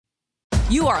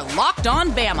You are Locked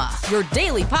On Bama, your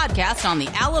daily podcast on the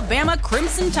Alabama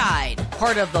Crimson Tide.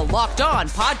 Part of the Locked On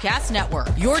Podcast Network,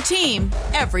 your team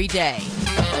every day.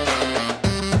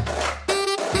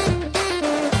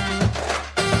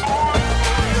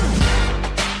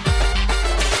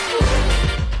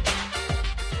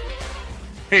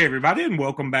 Hey, everybody, and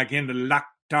welcome back into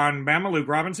Locked On Bama. Luke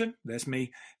Robinson, that's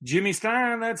me. Jimmy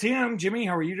Stein, that's him. Jimmy,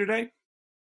 how are you today?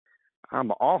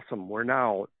 I'm awesome.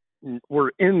 We're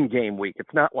in game week.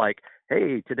 It's not like,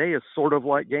 hey, today is sort of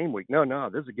like game week. No,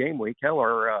 this is a game week. Hell,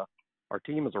 our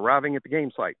team is arriving at the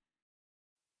game site.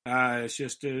 It's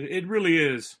just, it really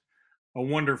is a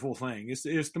wonderful thing.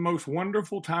 It's the most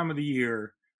wonderful time of the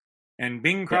year. And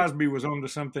Bing Crosby was on to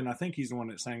something. I think he's the one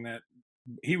that sang that.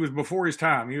 He was before his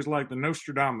time. He was like the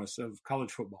Nostradamus of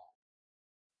college football.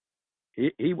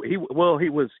 He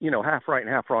was, half right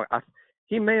and half wrong.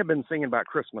 He may have been singing about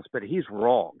Christmas, but he's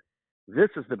wrong. This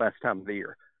is the best time of the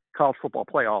year, college football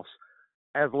playoffs,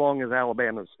 as long as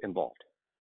Alabama's involved.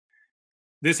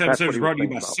 This episode is brought to you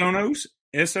by Sonos,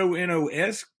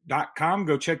 SONOS.com.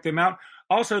 Go check them out.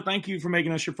 Also, thank you for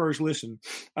making us your first listen.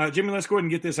 Jimmy, let's go ahead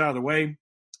and get this out of the way.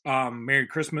 Merry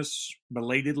Christmas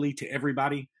belatedly to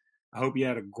everybody. I hope you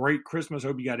had a great Christmas. I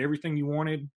hope you got everything you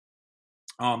wanted.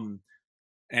 And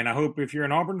I hope if you're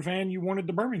an Auburn fan, you wanted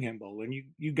the Birmingham Bowl, and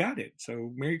you got it.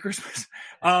 So Merry Christmas.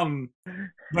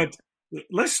 But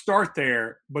let's start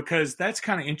there because that's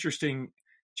kind of interesting.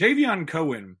 Javion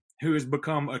Cohen, who has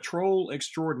become a troll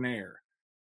extraordinaire,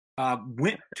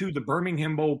 went to the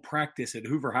Birmingham Bowl practice at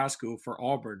Hoover High School for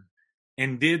Auburn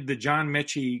and did the John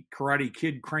Mechie Karate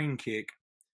Kid crane kick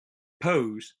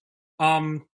pose.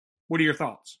 What are your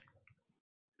thoughts?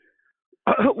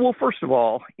 Well, first of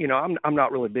all, I'm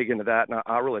not really big into that, and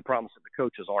I really promise that the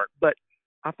coaches aren't. But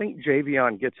I think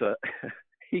Javion gets a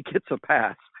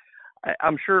pass.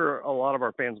 I'm sure a lot of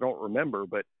our fans don't remember,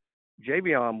 but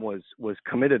Javion was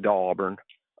committed to Auburn,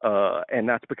 and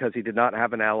that's because he did not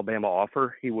have an Alabama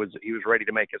offer. He was ready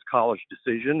to make his college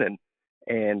decision,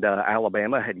 and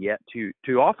Alabama had yet to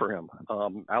offer him.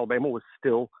 Alabama was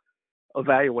still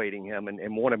evaluating him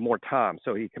and wanted more time,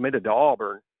 so he committed to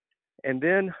Auburn. And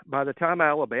then by the time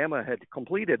Alabama had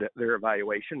completed their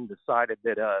evaluation, decided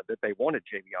that they wanted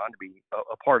Javion to be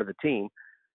a part of the team,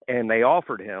 and they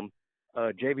offered him,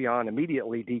 Javion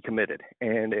immediately decommitted.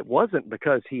 And it wasn't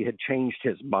because he had changed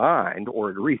his mind or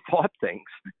had rethought things.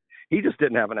 He just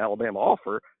didn't have an Alabama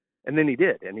offer, and then he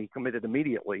did, and he committed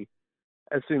immediately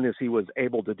as soon as he was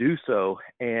able to do so.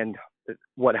 And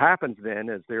what happens then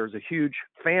is there's a huge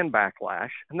fan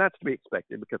backlash, and that's to be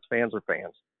expected because fans are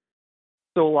fans.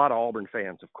 So a lot of Auburn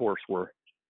fans, of course, were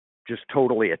just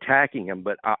totally attacking him.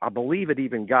 But I believe it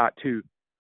even got to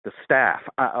the staff,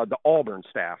 the Auburn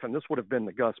staff, and this would have been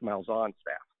the Gus Malzahn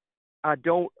staff. I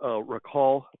don't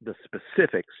recall the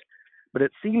specifics, but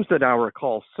it seems that I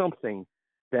recall something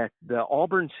that the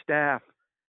Auburn staff,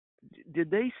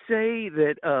 did they say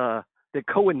that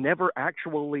Cohen never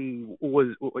actually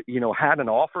was, had an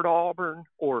offer to Auburn?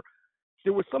 Or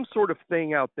there was some sort of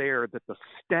thing out there that the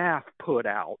staff put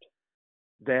out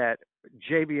that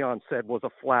Javion said was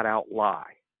a flat-out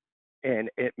lie,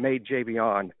 and it made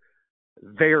Javion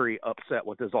very upset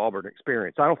with his Auburn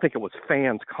experience. I don't think it was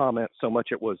fans' comments so much.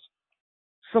 It was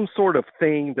some sort of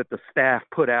thing that the staff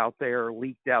put out there,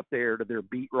 leaked out there to their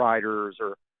beat writers,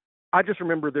 or I just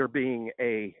remember there being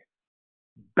a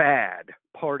bad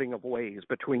parting of ways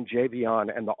between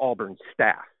Javion and the Auburn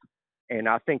staff, and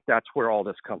I think that's where all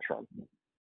this comes from.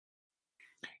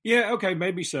 Yeah, okay,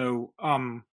 maybe so.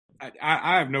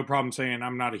 I have no problem saying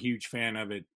I'm not a huge fan of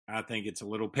it. I think it's a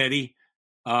little petty,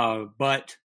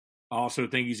 but I also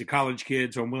think he's a college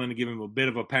kid, so I'm willing to give him a bit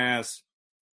of a pass.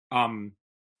 To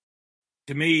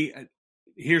me,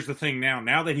 here's the thing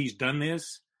now that he's done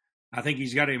this, I think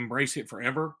he's got to embrace it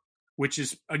forever, which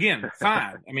is, again,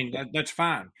 fine. I mean, that's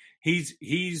fine. He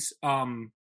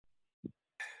doesn't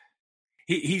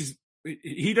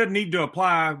need to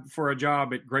apply for a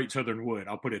job at Great Southern Wood.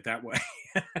 I'll put it that way.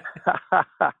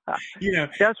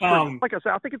 That's true. Like I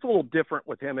said, I think it's a little different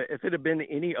with him. If it had been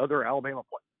any other Alabama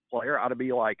player, I'd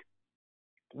be like,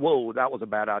 whoa, that was a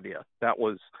bad idea. That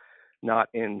was not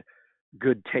in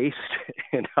good taste.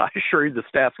 And I assure you the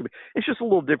staff's going to be. It's just a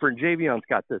little different. Javion's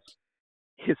got this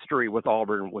history with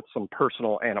Auburn with some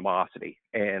personal animosity.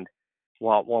 And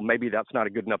while maybe that's not a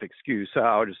good enough excuse,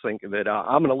 I would just think that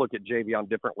I'm going to look at Javion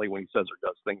differently when he says or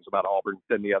does things about Auburn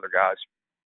than the other guys.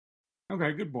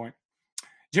 Okay, good point.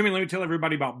 Jimmy, let me tell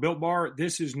everybody about Built Bar.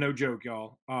 This is no joke,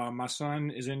 y'all. My son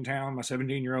is in town. My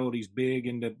 17-year-old, he's big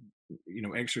into,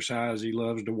 exercise. He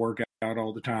loves to work out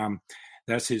all the time.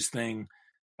 That's his thing.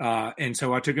 And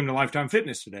so I took him to Lifetime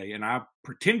Fitness today, and I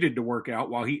pretended to work out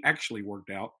while he actually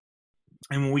worked out.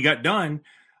 And when we got done,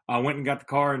 I went and got the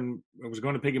car and I was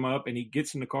going to pick him up, and he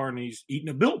gets in the car and he's eating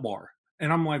a Built Bar.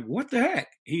 And I'm like, what the heck?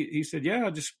 He said, yeah, I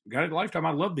just got it at Lifetime.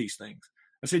 I love these things.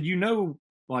 I said,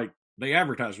 like they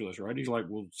advertise with us, right? He's like,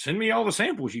 well, send me all the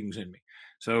samples you can send me.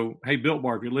 So, hey, Built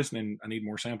Bar, if you're listening, I need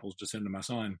more samples to send to my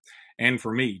son and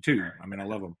for me too. I mean, I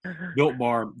love them. Built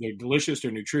Bar, they're delicious. They're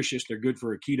nutritious. They're good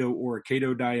for a keto or a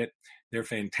keto diet. They're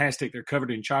fantastic. They're covered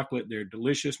in chocolate. They're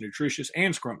delicious, nutritious,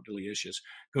 and scrumptious.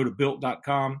 Go to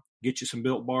Built.com, get you some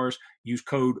Built Bars. Use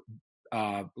code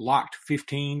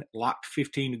LOCKED15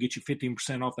 to get you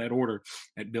 15% off that order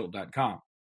at Built.com.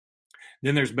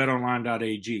 Then there's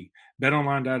BetOnline.ag.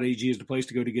 BetOnline.ag is the place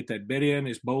to go to get that bet in.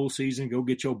 It's bowl season. Go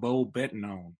get your bowl betting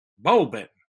on. Bowl betting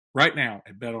right now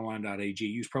at BetOnline.ag.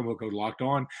 Use promo code Locked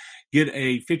On. Get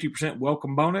a 50%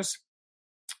 welcome bonus.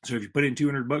 So if you put in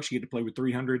 $200, you get to play with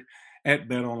 $300 at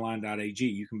BetOnline.ag.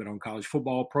 You can bet on college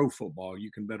football, pro football. You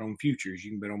can bet on futures.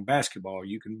 You can bet on basketball.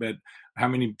 You can bet how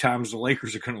many times the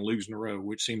Lakers are going to lose in a row,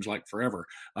 which seems like forever.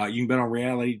 You can bet on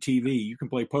reality TV. You can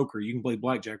play poker. You can play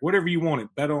blackjack. Whatever you want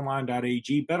at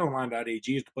BetOnline.ag.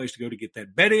 BetOnline.ag is the place to go to get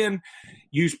that bet in.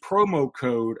 Use promo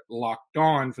code Locked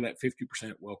On for that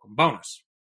 50% welcome bonus.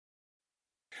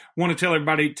 Want to tell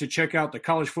everybody to check out the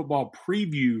college football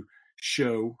preview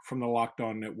show from the Locked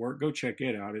On Network. Go check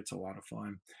it out. It's a lot of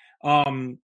fun.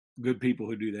 Good people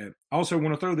who do that. I also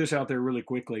want to throw this out there really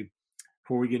quickly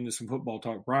before we get into some football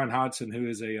talk. Brian Hodson, who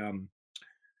is a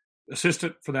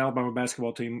assistant for the Alabama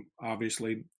basketball team,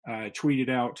 obviously, tweeted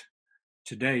out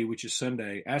today, which is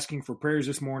Sunday, asking for prayers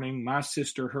this morning. My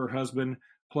sister, her husband,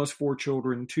 plus 4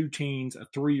 children, 2 teens, a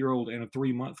 3-year-old and a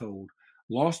 3-month-old,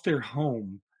 lost their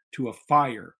home to a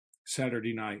fire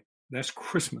Saturday night. That's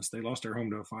Christmas. They lost their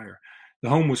home to a fire. The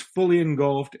home was fully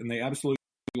engulfed, and they absolutely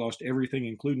lost everything,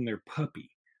 including their puppy,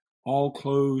 all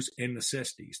clothes and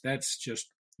necessities. That's just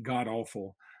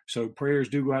god-awful. So prayers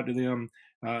do go out to them.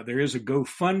 There is a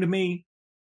GoFundMe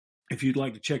if you'd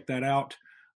like to check that out.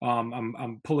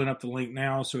 I'm pulling up the link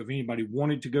now, so if anybody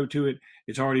wanted to go to it,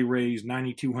 it's already raised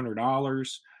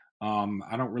 $9,200.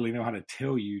 I don't really know how to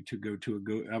tell you to go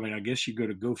to I guess you go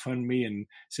to GoFundMe and it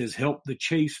says help the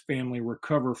Chase family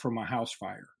recover from a house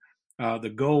fire. The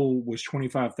goal was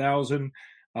 $25,000.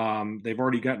 They've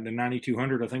already gotten to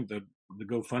 $9,200. I think the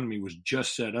GoFundMe was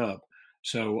just set up.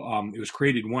 So it was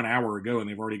created 1 hour ago and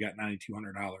they've already got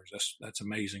 $9,200. That's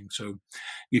amazing. So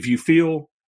if you feel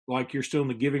like you're still in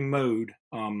the giving mode,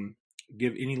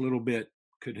 give any little bit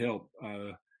could help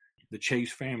the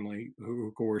Chase family, who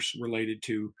of course related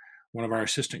to one of our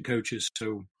assistant coaches.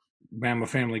 So Bama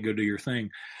family, go do your thing.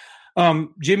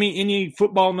 Jimmy, any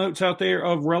football notes out there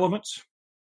of relevance?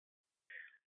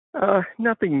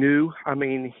 Nothing new. I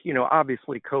mean,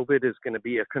 obviously COVID is going to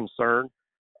be a concern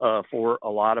for a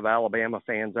lot of Alabama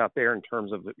fans out there in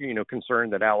terms of, concern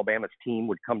that Alabama's team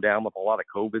would come down with a lot of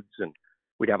COVIDs and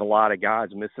we'd have a lot of guys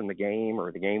missing the game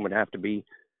or the game would have to be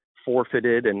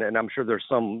forfeited. And I'm sure there's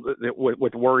some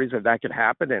with worries that could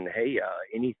happen. And hey,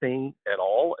 anything at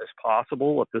all is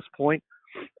possible at this point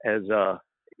as the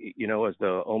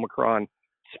Omicron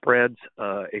spreads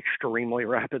extremely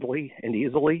rapidly and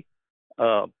easily.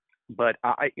 But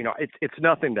it's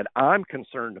nothing that I'm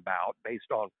concerned about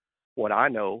based on what I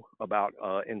know about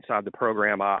inside the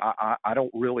program. I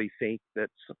don't really think that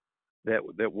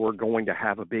we're going to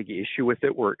have a big issue with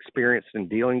it. We're experienced in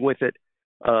dealing with it.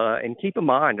 And keep in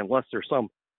mind, unless there's some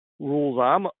rules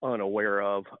I'm unaware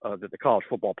of that the college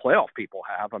football playoff people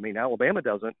have. I mean, Alabama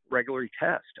doesn't regularly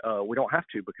test. We don't have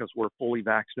to because we're fully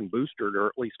vaxxed and boosted, or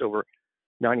at least over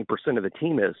 90% of the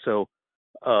team is. So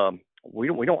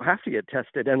we don't have to get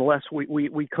tested unless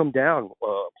we come down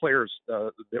players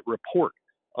that report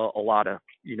a lot of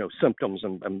symptoms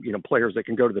and players that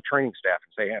can go to the training staff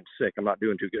and say, hey, I'm sick, I'm not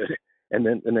doing too good, and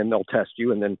then they'll test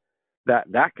you, and then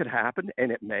that could happen,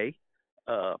 and it may.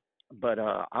 But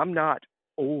I'm not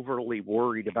overly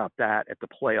worried about that at the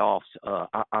playoffs.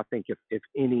 I think if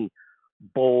any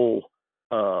bowl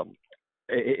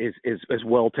is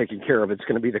well taken care of, it's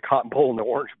going to be the Cotton Bowl and the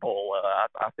Orange Bowl.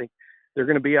 I think they're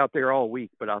going to be out there all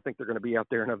week, but I think they're going to be out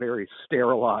there in a very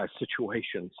sterilized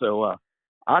situation. So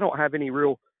I don't have any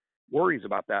real worries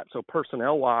about that. So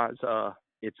personnel-wise,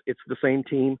 it's the same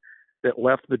team that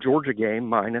left the Georgia game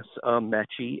minus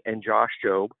Mechie and Josh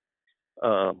Jobe.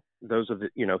 Those are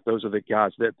the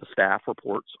guys that the staff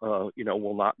reports,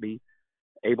 will not be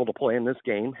able to play in this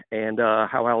game. And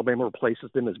how Alabama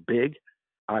replaces them is big.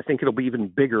 I think it'll be even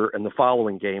bigger in the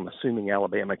following game, assuming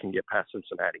Alabama can get past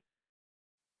Cincinnati.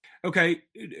 Okay.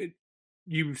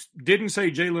 You didn't say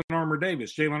Jalen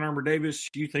Armour-Davis. Jalen Armour-Davis,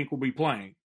 you think will be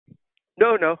playing?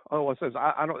 No. Oh, it says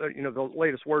I don't. You know, the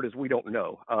latest word is we don't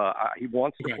know. He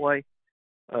wants to play.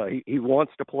 He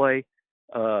wants to play.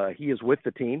 He is with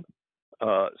the team.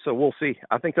 So we'll see.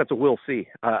 I think that's a we'll see.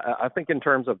 I think in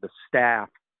terms of the staff,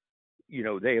 you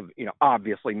know, they have, you know,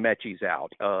 obviously Mechie's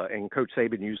out, and Coach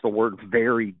Saban used the word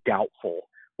very doubtful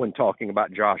when talking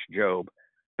about Josh Jobe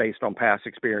based on past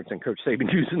experience, and Coach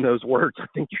Saban using those words. I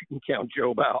think you can count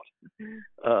Jobe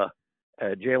out.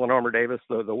 Jalen Armour-Davis,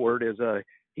 the word is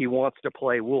he wants to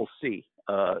play. We'll see.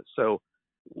 So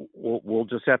we'll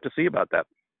just have to see about that.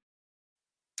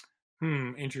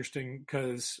 Interesting,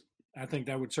 because I think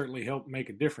that would certainly help make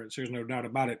a difference. There's no doubt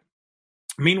about it.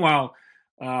 Meanwhile,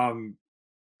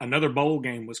 another bowl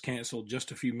game was canceled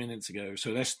just a few minutes ago.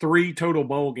 So that's 3 total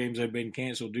bowl games that have been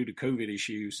canceled due to COVID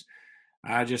issues.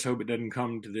 I just hope it doesn't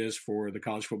come to this for the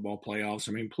college football playoffs.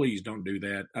 I mean, please don't do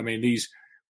that. I mean,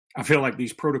 I feel like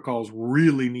these protocols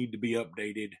really need to be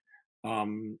updated.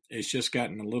 It's just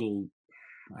gotten a little,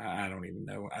 I don't even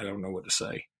know. I don't know what to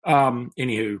say.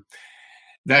 Anywho,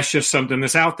 that's just something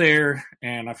that's out there,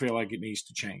 and I feel like it needs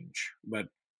to change. But,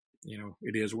 you know,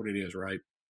 it is what it is, right?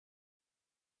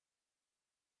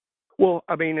 Well,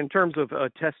 I mean, in terms of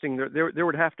testing, there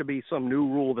would have to be some new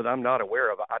rule that I'm not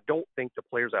aware of. I don't think the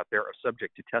players out there are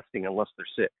subject to testing unless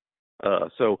they're sick.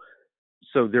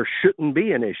 So there shouldn't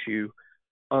be an issue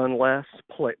unless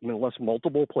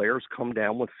multiple players come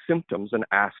down with symptoms and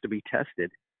ask to be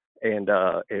tested. And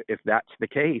if that's the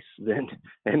case, then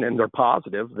they're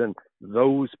positive, then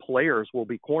those players will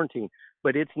be quarantined.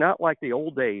 But it's not like the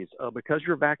old days because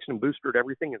you're vaccinated and boosted.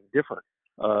 Everything is different.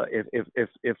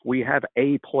 If we have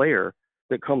a player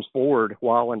that comes forward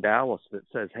while in Dallas that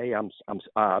says, "Hey, I'm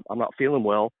not feeling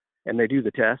well," and they do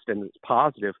the test and it's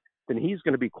positive, then he's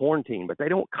going to be quarantined. But they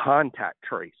don't contact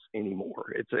trace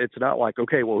anymore. It's not like,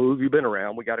 okay, well, who have you been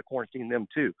around? We got to quarantine them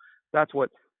too. That's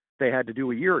what they had to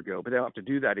do a year ago, but they don't have to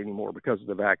do that anymore because of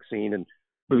the vaccine and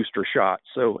booster shots.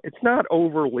 So it's not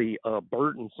overly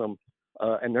burdensome,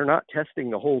 and they're not testing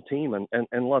the whole team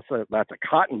unless that's a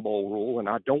Cotton Bowl rule, and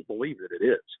I don't believe that it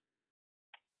is.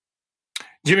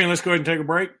 Jimmy, let's go ahead and take a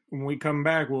break. When we come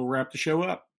back, we'll wrap the show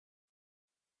up.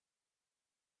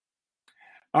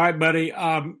 All right, buddy.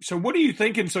 So what are you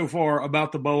thinking so far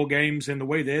about the bowl games and the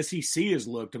way the SEC has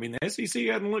looked? I mean, the SEC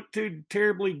hasn't looked too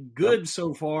terribly good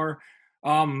so far.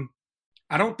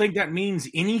 I don't think that means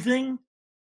anything,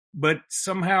 but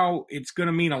somehow it's going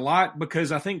to mean a lot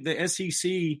because I think the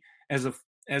SEC as a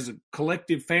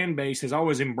collective fan base has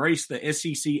always embraced the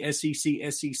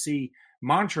SEC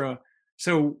mantra.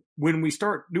 So when we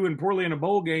start doing poorly in a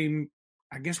bowl game,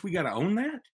 I guess we got to own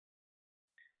that.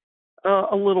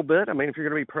 A little bit. I mean, if you're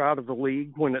going to be proud of the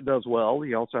league when it does well,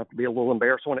 you also have to be a little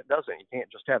embarrassed when it doesn't. You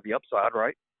can't just have the upside,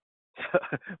 right?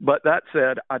 But that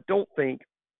said, I don't think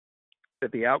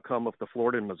that the outcome of the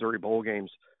Florida and Missouri bowl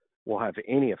games will have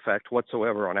any effect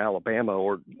whatsoever on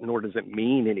Alabama, nor does it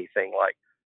mean anything like,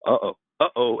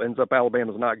 ends up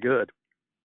Alabama's not good.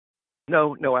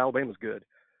 No, Alabama's good.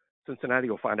 Cincinnati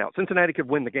will find out. Cincinnati could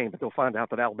win the game, but they'll find out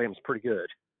that Alabama's pretty good,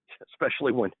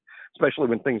 especially when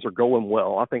things are going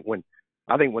well. I think when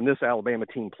this Alabama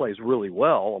team plays really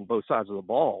well on both sides of the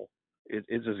ball,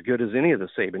 it's as good as any of the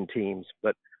Saban teams.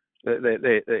 But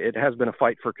it has been a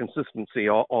fight for consistency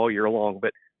all year long.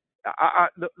 But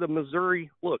the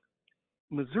Missouri's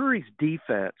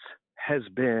defense has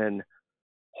been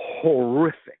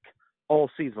horrific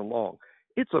all season long.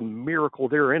 It's a miracle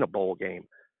they're in a bowl game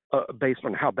based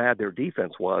on how bad their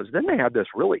defense was. Then they had this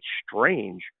really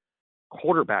strange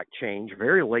quarterback change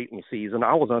very late in the season.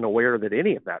 I was unaware that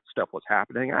any of that stuff was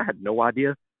happening. I had no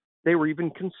idea they were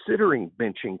even considering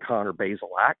benching Connor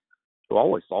Bazelak, who I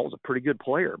always thought was a pretty good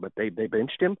player, but they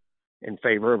benched him in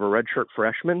favor of a redshirt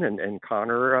freshman, and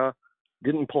Connor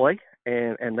didn't play,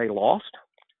 and they lost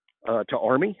to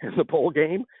Army in the bowl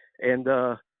game, and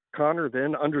Connor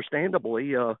then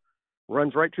understandably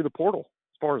runs right to the portal.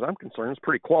 As far as I'm concerned, it's a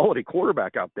pretty quality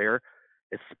quarterback out there,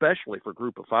 especially for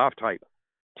Group of Five type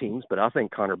teams, but I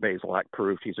think Connor Bazelak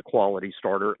proved he's a quality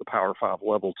starter at the Power 5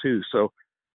 level too. So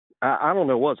I don't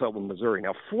know what's up with Missouri.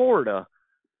 Now, Florida,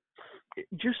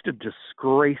 just a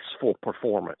disgraceful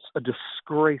performance.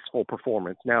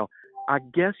 Now, I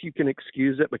guess you can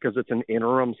excuse it because it's an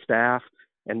interim staff,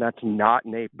 and that's not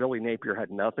Billy Napier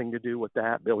had nothing to do with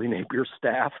that. Billy Napier's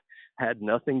staff had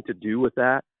nothing to do with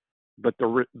that. But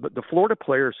the Florida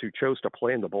players who chose to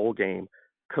play in the bowl game,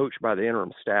 coached by the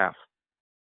interim staff,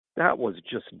 that was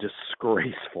just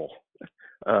disgraceful.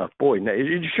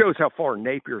 It shows how far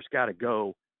Napier's got to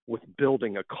go with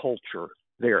building a culture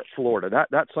there at Florida.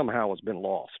 That somehow has been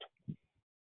lost.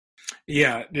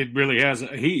 Yeah, it really has.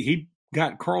 He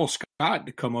got Carl Scott Scott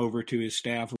to come over to his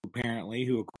staff, apparently,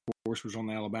 who, of course, was on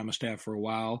the Alabama staff for a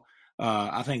while.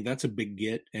 I think that's a big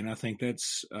get, and I think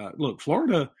that's look,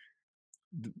 Florida,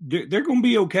 they're going to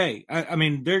be okay. I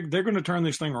mean, they're going to turn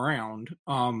this thing around.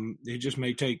 It just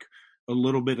may take a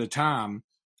little bit of time,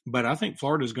 but I think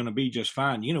Florida's going to be just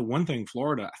fine. You know, one thing,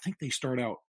 Florida, I think they start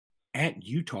out at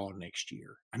Utah next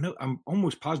year. I know, I'm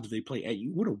almost positive they play at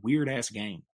you. What a weird ass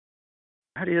game.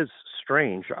 That is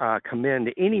strange. I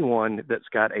commend anyone that's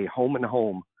got a home and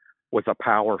home with a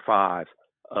Power 5.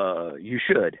 You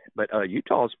should, but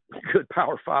Utah's a good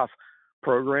Power 5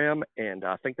 program, and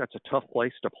I think that's a tough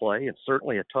place to play, and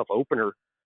certainly a tough opener.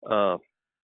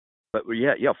 But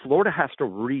yeah, Florida has to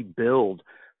rebuild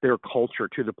their culture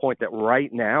to the point that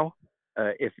right now,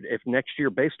 if next year,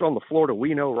 based on the Florida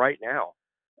we know right now,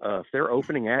 if they're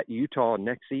opening at Utah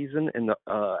next season in the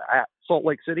at Salt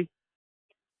Lake City,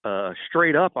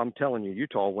 straight up, I'm telling you,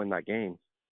 Utah will win that game.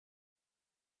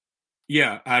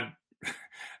 Yeah,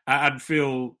 I'd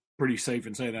feel pretty safe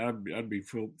in saying that. I'd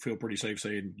feel pretty safe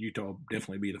saying Utah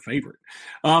definitely be the favorite.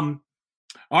 All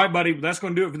right, buddy, that's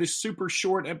going to do it for this super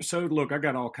short episode. Look, I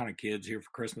got all kind of kids here for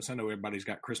Christmas. I know everybody's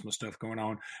got Christmas stuff going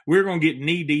on. We're going to get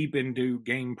knee deep into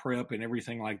game prep and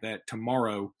everything like that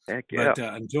tomorrow. Heck yeah.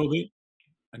 But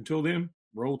until then,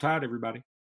 roll Tide, everybody.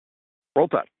 Roll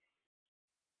Tide.